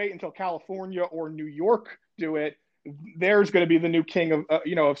 just wait until California or New York do it. There's going to be the new king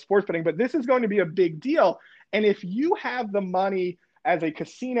of sports betting. But this is going to be a big deal. And if you have the money as a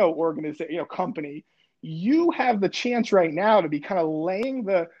casino organization, company, you have the chance right now to be kind of laying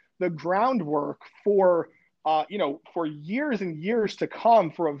the groundwork for years and years to come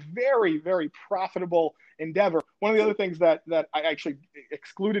for a very, very profitable endeavor. One of the other things that I actually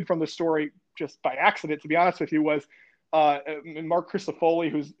excluded from the story just by accident, to be honest with you, was Mark Crisafulli,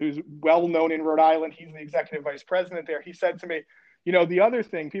 who's well known in Rhode Island. He's the executive vice president there. He said to me, the other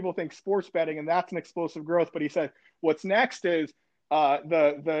thing, people think sports betting and that's an explosive growth, but he said, what's next is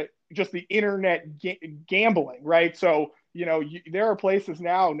the internet gambling, right? So, there are places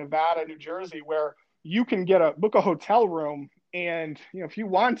now, Nevada, New Jersey, where you can book a hotel room, and if you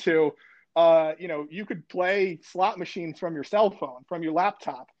want to, you could play slot machines from your cell phone, from your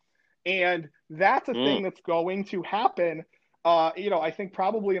laptop, and that's a thing that's going to happen. I think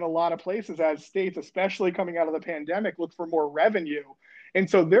probably in a lot of places as states, especially coming out of the pandemic, look for more revenue, and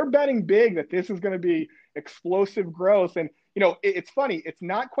so they're betting big that this is going to be explosive growth. And it's funny, it's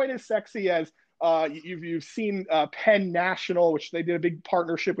not quite as sexy as you've seen Penn National, which they did a big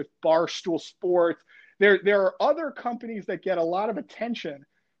partnership with Barstool Sports. There are other companies that get a lot of attention,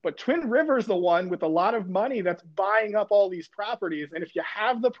 but Twin River is the one with a lot of money that's buying up all these properties. And if you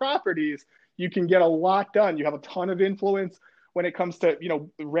have the properties, you can get a lot done. You have a ton of influence when it comes to,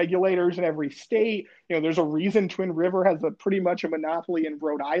 regulators in every state. There's a reason Twin River has pretty much a monopoly in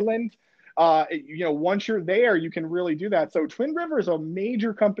Rhode Island. Once you're there, you can really do that. So Twin River is a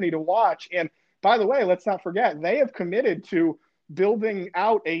major company to watch. And by the way, let's not forget, they have committed to building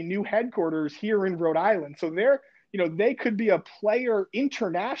out a new headquarters here in Rhode Island. So they could be a player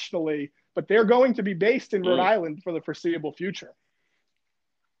internationally, but they're going to be based in Rhode Island for the foreseeable future.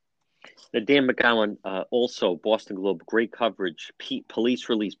 Dan McGowan, also Boston Globe, great coverage. Police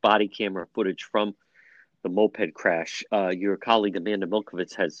released body camera footage from the moped crash. Your colleague Amanda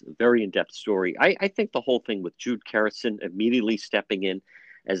Milkovich has a very in-depth story. I think the whole thing with Jude Kerrison immediately stepping in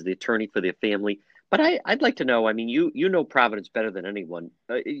as the attorney for their family. But I'd like to know, I mean, you know Providence better than anyone.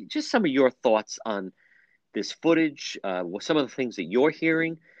 Just some of your thoughts on this footage, some of the things that you're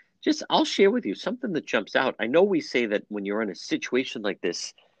hearing. Just I'll share with you something that jumps out. I know we say that when you're in a situation like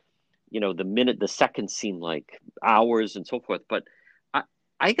this, the seconds seem like hours and so forth. But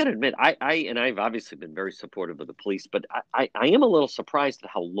I got to admit, I've obviously been very supportive of the police, but I am a little surprised at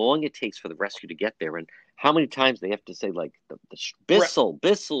how long it takes for the rescue to get there and how many times they have to say, like, the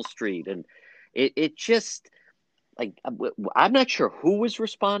Bissell Street. And it just, like, I'm not sure who was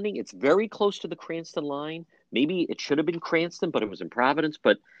responding. It's very close to the Cranston line. Maybe it should have been Cranston, but it was in Providence.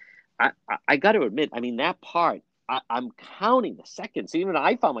 But I got to admit, I mean, that part, I'm counting the seconds. Even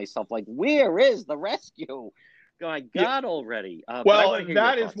I found myself like, where is the rescue? My God, already. Well,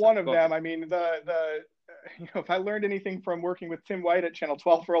 that is one of them. I mean, if I learned anything from working with Tim White at Channel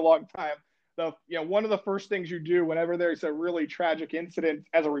 12 for a long time, one of the first things you do whenever there's a really tragic incident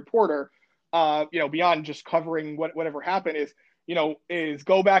as a reporter, beyond just covering whatever happened, is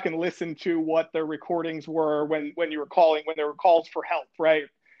go back and listen to what the recordings were when you were calling, when there were calls for help, right?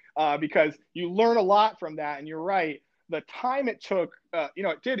 Because you learn a lot from that. And you're right, the time it took,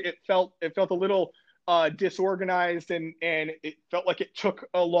 it felt a little disorganized, and it felt like it took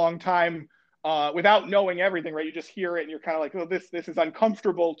a long time without knowing everything, right? You just hear it and you're kind of like, oh, this is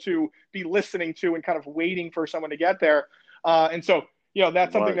uncomfortable to be listening to and kind of waiting for someone to get there. And so,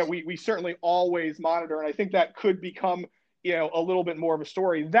 that's something that we certainly always monitor. And I think that could become, a little bit more of a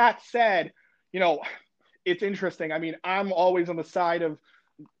story. That said, it's interesting. I mean, I'm always on the side of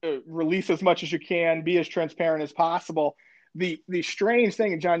release as much as you can, be as transparent as possible. The strange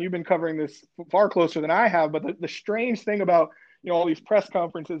thing, and John, you've been covering this far closer than I have, but the strange thing about, all these press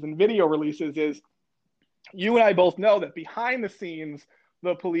conferences and video releases is you and I both know that behind the scenes,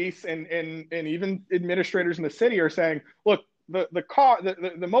 the police and even administrators in the city are saying, look,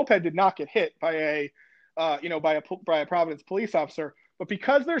 the moped did not get hit by a Providence police officer, but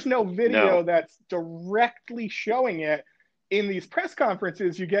because there's no video that's directly showing it, in these press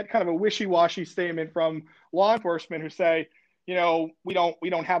conferences, you get kind of a wishy-washy statement from law enforcement who say, we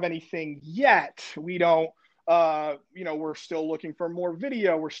don't have anything yet. We don't, we're still looking for more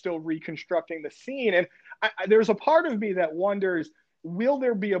video. We're still reconstructing the scene. And there's a part of me that wonders, will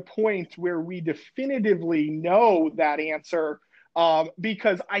there be a point where we definitively know that answer?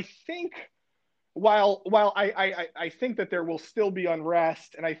 Because I think while I think that there will still be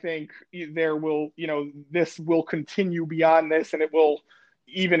unrest, and I think there will, this will continue beyond this, and it will,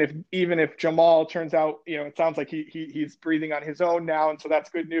 even if Jamal turns out, it sounds like he's breathing on his own now, and so that's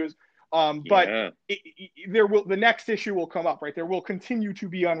good news. But the next issue will come up, right? There will continue to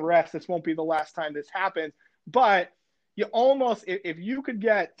be unrest. This won't be the last time this happens, but you almost, if you could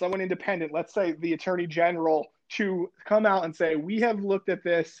get someone independent, let's say the Attorney General, to come out and say, we have looked at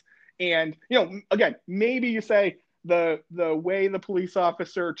this. And, again, maybe you say the way the police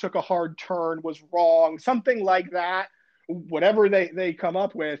officer took a hard turn was wrong, something like that, whatever they come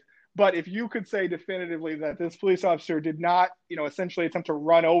up with. But if you could say definitively that this police officer did not, essentially attempt to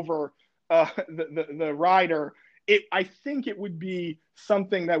run over the rider, I think it would be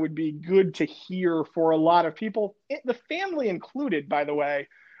something that would be good to hear for a lot of people, the family included, by the way.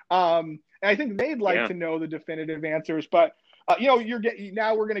 And I think they'd like to know the definitive answers, but now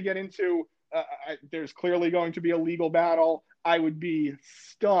we're going to get into, there's clearly going to be a legal battle. I would be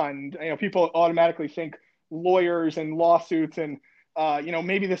stunned. People automatically think lawyers and lawsuits and,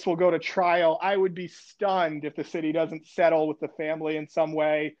 maybe this will go to trial. I would be stunned if the city doesn't settle with the family in some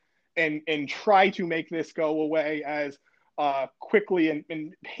way and try to make this go away as quickly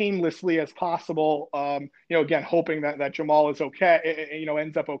and painlessly as possible. Again, hoping that Jamal is okay,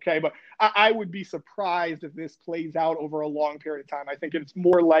 ends up okay. But I would be surprised if this plays out over a long period of time. I think it's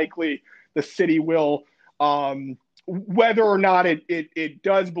more likely the city will, whether or not it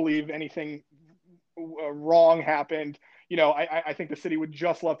does believe anything wrong happened. I think the city would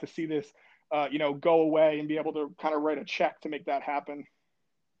just love to see this, go away and be able to kind of write a check to make that happen.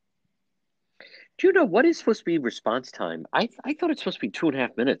 Do you know what is supposed to be response time? I thought it's supposed to be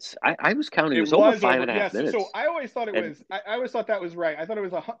 2.5 minutes. I was counting. It was over 5.5 minutes. So I always thought it was. I always thought that was right. I thought it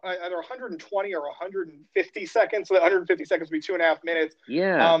was either 120 or 150 seconds. So 150 seconds would be 2.5 minutes.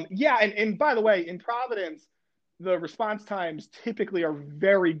 Yeah. And by the way, in Providence, the response times typically are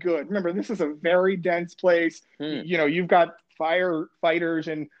very good. Remember, this is a very dense place. You've got firefighters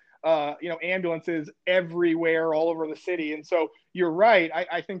and ambulances everywhere all over the city. And so you're right.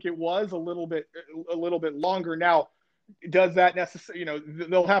 I think it was a little bit longer. Now, does that necessarily,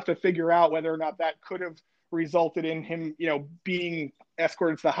 they'll have to figure out whether or not that could have resulted in him, being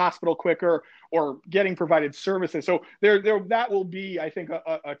escorted to the hospital quicker or getting provided services. So there that will be, I think,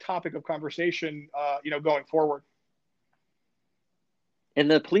 a topic of conversation, going forward. And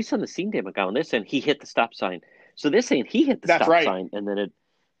the police on the scene, Dan McGowan, they're saying he hit the stop sign. So they're saying he hit the stop sign and then it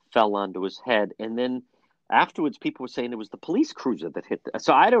fell onto his head. And then afterwards, people were saying it was the police cruiser that hit.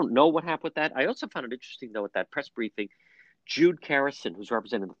 So I don't know what happened with that. I also found it interesting, though, at that press briefing, Jude Carrison, who's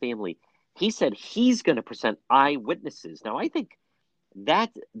representing the family, he said he's going to present eyewitnesses. Now, I think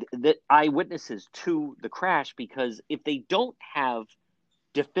that eyewitnesses to the crash, because if they don't have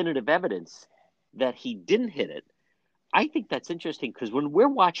definitive evidence that he didn't hit it, I think that's interesting, because when we're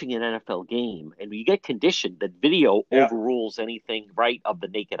watching an NFL game and we get conditioned that video overrules anything right of the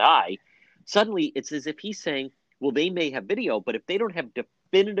naked eye, suddenly it's as if he's saying, well, they may have video, but if they don't have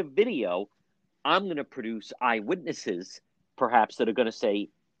definitive video, I'm going to produce eyewitnesses, perhaps, that are going to say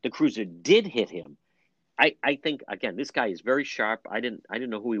the cruiser did hit him. I think, again, this guy is very sharp. I didn't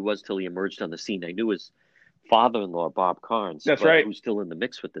know who he was till he emerged on the scene. I knew his father-in-law, Bob Carnes, who's still in the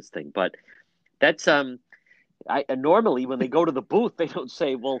mix with this thing. But that's normally when they go to the booth, they don't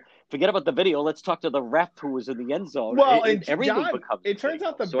say, well, forget about the video. Let's talk to the ref who was in the end zone. Well, everything John, becomes it turns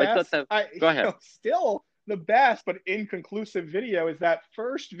out the so best. Go ahead. Still the best, but inconclusive video is that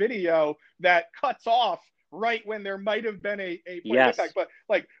first video that cuts off right when there might have been a point of impact. But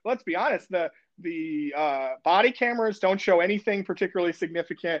let's be honest, the body cameras don't show anything particularly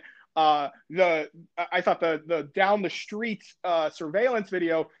significant. I thought the down the street surveillance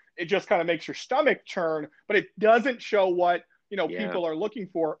video, it just kind of makes your stomach turn, but it doesn't show what people are looking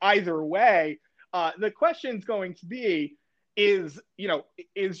for either way. The question's going to be, is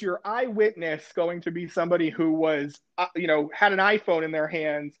your eyewitness going to be somebody who was had an iPhone in their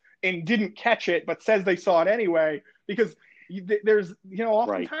hands and didn't catch it but says they saw it anyway? Because there's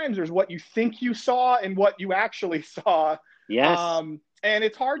oftentimes there's what you think you saw and what you actually saw. And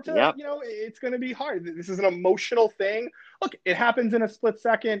it's hard to, it's going to be hard. This is an emotional thing. Look, it happens in a split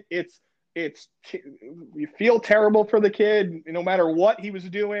second. You feel terrible for the kid, no matter what he was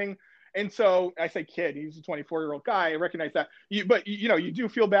doing. And so I say kid, he's a 24-year-old guy. I recognize that. But you do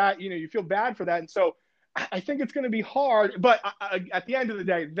feel bad. You feel bad for that. And so I think it's going to be hard. But at the end of the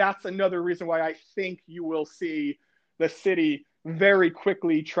day, that's another reason why I think you will see the city very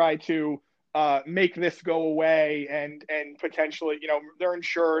quickly try to make this go away, and potentially, they're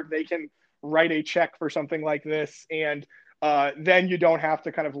insured, they can write a check for something like this, and then you don't have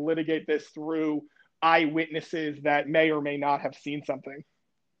to kind of litigate this through eyewitnesses that may or may not have seen something.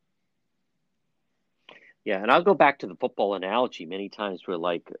 Yeah, and I'll go back to the football analogy many times where,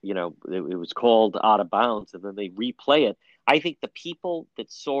 it was called out of bounds and then they replay it. I think the people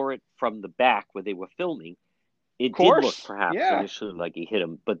that saw it from the back where they were filming, it did look perhaps initially like he hit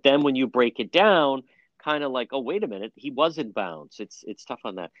him. But then when you break it down, kind of like, oh, wait a minute, he was in bounds. It's tough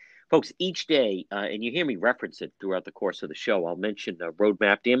on that. Folks, each day, and you hear me reference it throughout the course of the show, I'll mention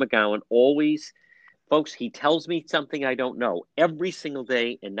Roadmap. Dan McGowan always, folks, he tells me something I don't know every single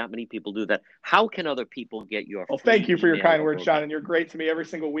day, and not many people do that. How can other people get your Well, thank you for your kind words, John, and you're great to me every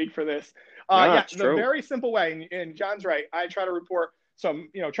single week for this. The very simple way, and John's right, I try to report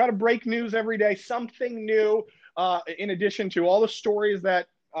try to break news every day, something new, in addition to all the stories that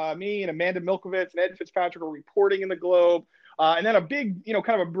me and Amanda Milkovich and Ed Fitzpatrick are reporting in the Globe. And then a big,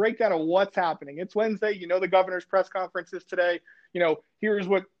 kind of a breakdown of what's happening. It's Wednesday. The governor's press conference is today. Here's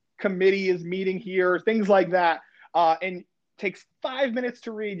what committee is meeting here, things like that. And takes 5 minutes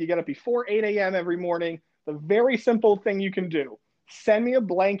to read. You get up before 8 a.m. every morning. The very simple thing you can do, send me a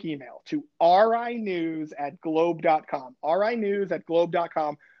blank email to rinews@globe.com.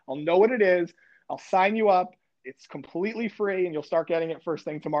 rinews@globe.com. I'll know what it is. I'll sign you up. It's completely free, and you'll start getting it first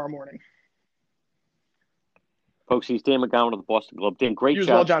thing tomorrow morning. Folks, he's Dan McGowan of the Boston Globe. Dan, great job.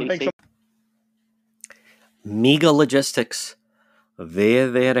 Well, John. Thanks so much. MEGA Logistics. They're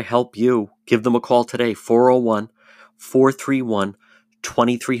there to help you. Give them a call today,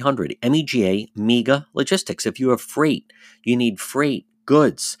 401-431-2300. MEGA, MEGA Logistics. If you have freight, you need freight,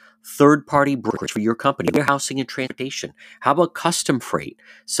 goods, third-party brokerage for your company, warehousing and transportation. How about custom freight,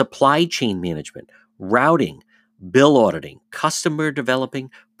 supply chain management, routing, bill auditing, customer developing,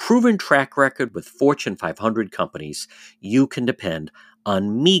 proven track record with Fortune 500 companies? You can depend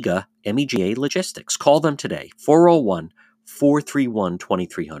on MEGA, MEGA Logistics. Call them today,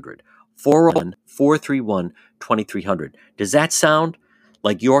 401-431-2300. 401-431-2300. Does that sound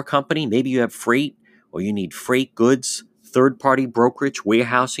like your company? Maybe you have freight, or you need freight, goods, third-party brokerage,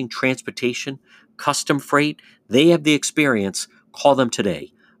 warehousing, transportation, custom freight. They have the experience. Call them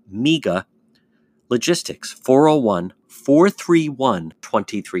today. MEGA Logistics,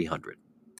 401-431-2300.